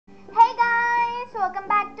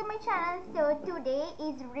channel. So today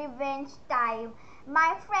is revenge time.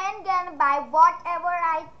 My friend gonna buy whatever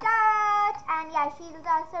I touch, and yeah, she's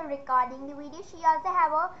also recording the video. She also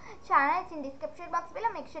have a channel. It's in description box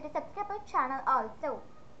below. Make sure to subscribe her channel also.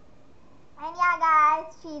 And yeah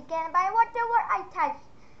guys, she's gonna buy whatever I touch.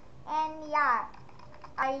 And yeah,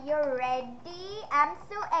 are you ready? I'm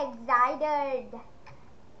so excited.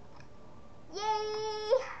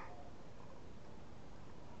 Yay!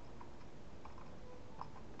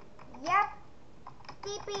 Yep,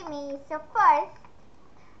 TP me. So first,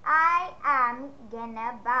 I am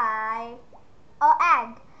gonna buy a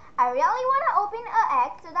egg. I really wanna open a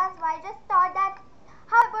egg, so that's why I just thought that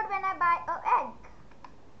how about when I buy a egg?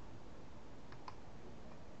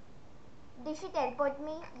 Did she teleport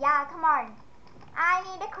me? Yeah, come on. I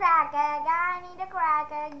need a crack egg. I need a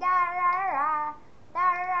crack egg. Da ra ra da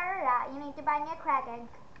ra ra. You need to buy me a crack egg.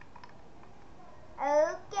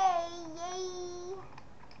 Okay, yay.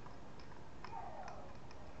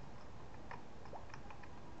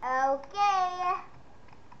 Okay.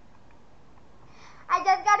 I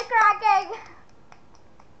just got a crack egg.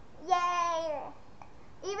 Yay.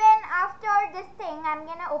 Even after this thing, I'm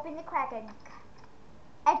gonna open the crack egg.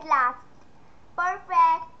 At last.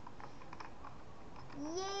 Perfect.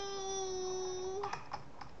 Yay.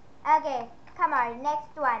 Okay, come on,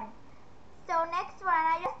 next one. So next one,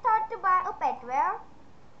 I just thought to buy a pet wear.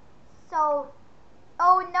 So,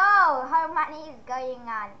 oh no, her money is going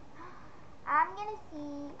on. I'm gonna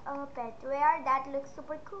see a pet wear that looks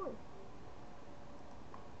super cool.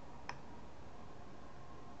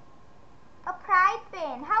 A pride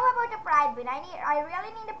pin. How about a pride pin? I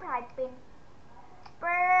really need a pride pin.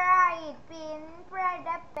 Pride pin,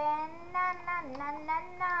 na na na na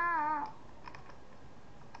na.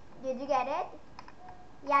 Did you get it?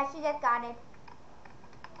 Yeah, she just got it.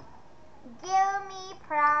 Give me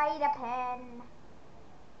pride a pen.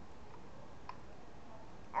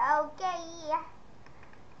 Okay.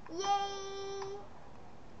 Yay.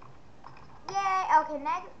 Yay. Okay,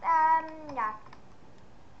 next, yeah.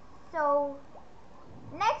 So,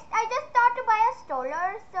 next I just thought to buy a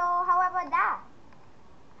stroller. So, how about that?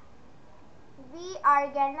 We are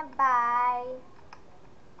gonna buy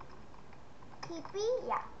TP.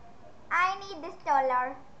 Yeah. I need this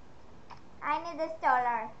stroller. I need this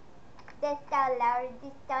stroller. This stroller.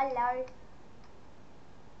 This stroller.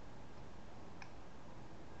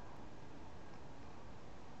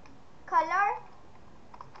 Color?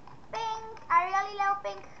 Pink. I really love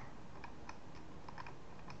pink.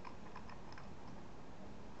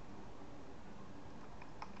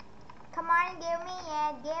 Come on, give me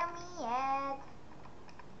it. Give me it.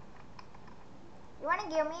 You wanna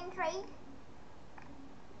give me in trade?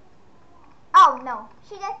 Oh no,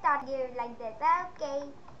 she just started giving like this. Okay.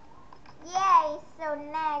 Yay. So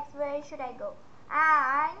next, where should I go?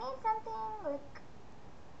 I need something like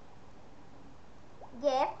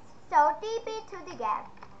gifts. So TP to the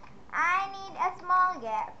gift. I need a small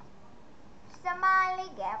gift. Smiley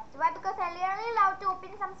gift. Why? Because I really love to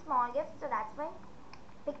open some small gifts. So that's why.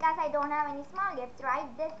 Because I don't have any small gifts, right?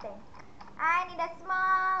 This thing. I need a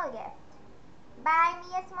small gift. Buy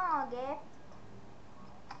me a small gift.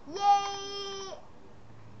 Yay!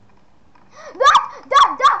 No!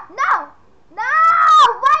 No!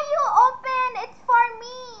 Why you open? It's for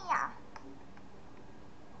me.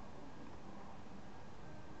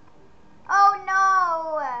 Oh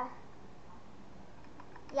no!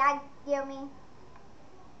 Yeah, give me.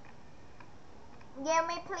 Give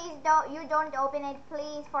me, please. Don't open it,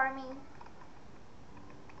 please, for me.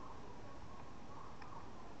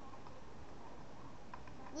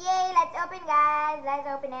 Yay! Let's open, guys. Let's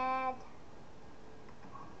open it.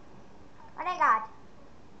 What I got?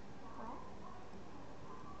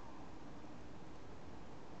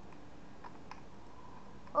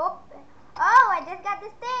 Oh, I just got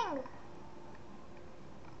this thing.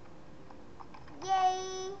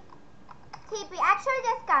 Yay. TP. Actually,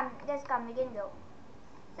 just come. We can go.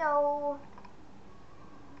 So,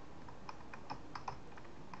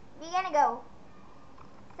 we're gonna go.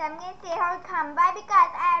 So, I'm gonna say her come by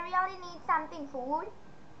because I really need something food.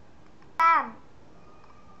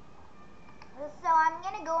 So, I'm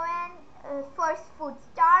gonna go and first food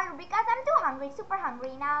store because I'm too hungry, super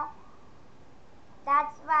hungry now.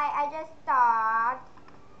 That's why I just thought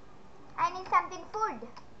I need something food.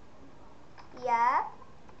 Yep.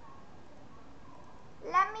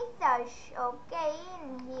 Let me search. Okay,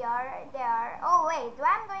 in here, there. Oh wait,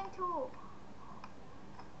 I'm going to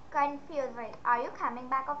confuse. Wait, are you coming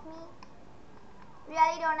back of me?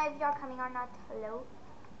 Really don't know if you're coming or not. Hello?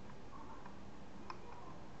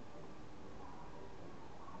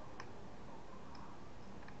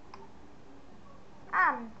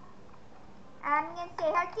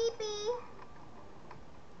 TP.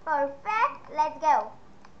 Perfect. Let's go.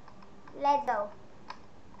 Let's go.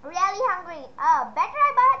 Really hungry. Better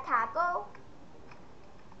I buy a taco.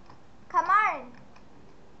 Come on.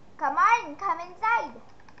 Come on. Come inside.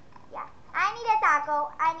 Yeah. I need a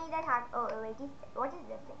taco. I need a taco. Oh, wait. What is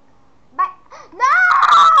this thing? But no!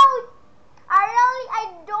 I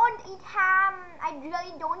don't eat ham. I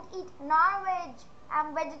really don't eat non-veg.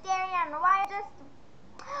 I'm vegetarian. Why just...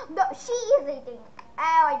 No, she is eating.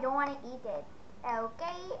 Oh, I don't want to eat it.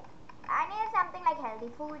 Okay. I need something like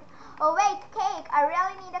healthy food. Oh, wait. Cake. I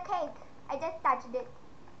really need a cake. I just touched it.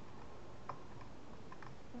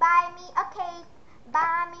 Buy me a cake.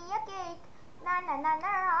 Buy me a cake. Na na na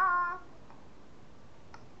na.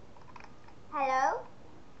 Hello?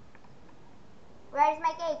 Where's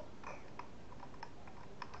my cake?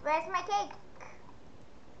 Where's my cake?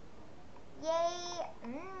 Yay!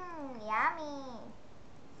 Mmm, yummy.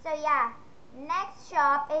 So yeah, next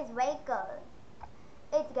shop is vehicle.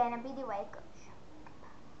 It's gonna be the vehicle shop.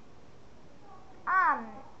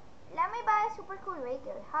 Let me buy a super cool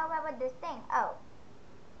vehicle. How about this thing? Oh,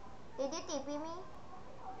 did you TP me?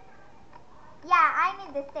 Yeah, I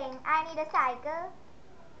need this thing. I need a cycle.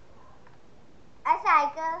 A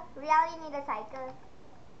cycle. Really need a cycle.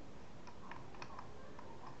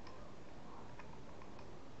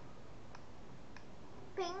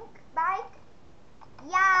 Pink bike.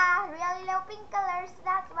 Yeah, really love pink colors.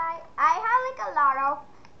 That's why I have like a lot of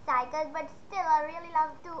cycles, but still I really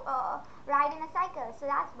love to ride in a cycle. So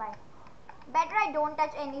that's why. Better I don't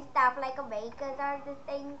touch any stuff like a vehicle or this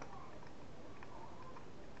thing.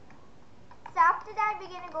 So after that we're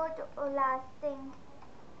gonna go to last thing.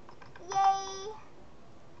 Yay!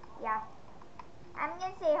 Yeah. I'm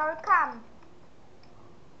gonna say her come.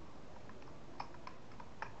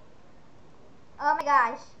 Oh my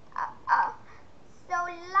gosh. So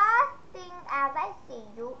last thing as I see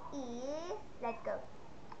you is, let's go.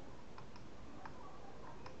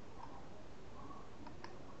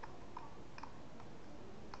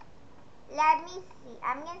 Let me see.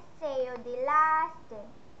 I'm gonna say you the last thing.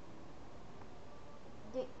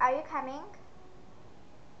 Are you coming?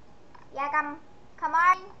 Yeah, come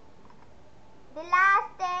on. The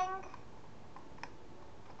last thing.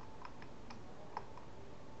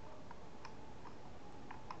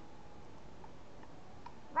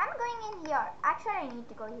 I'm going in here. Actually, I need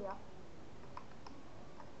to go here.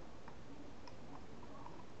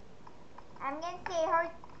 I'm gonna say her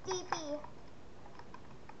TP.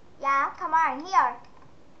 Yeah, come on, here.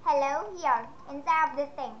 Hello, here. Inside of this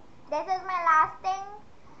thing. This is my last thing.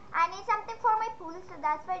 I need something for my pool, so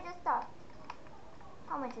that's why I just thought.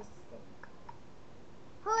 How much is this thing?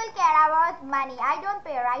 Who will care about money? I don't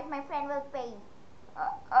pay, right? My friend will pay.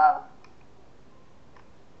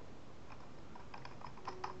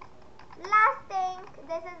 Last thing.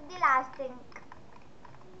 This is the last thing.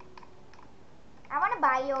 I want to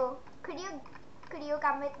buy you. Could you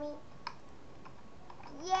come with me?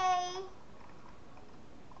 Yay.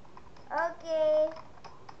 Okay.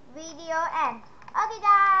 Video end. Okay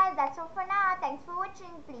guys, that's all for now. Thanks for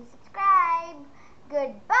watching. Please subscribe.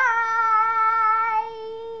 Goodbye.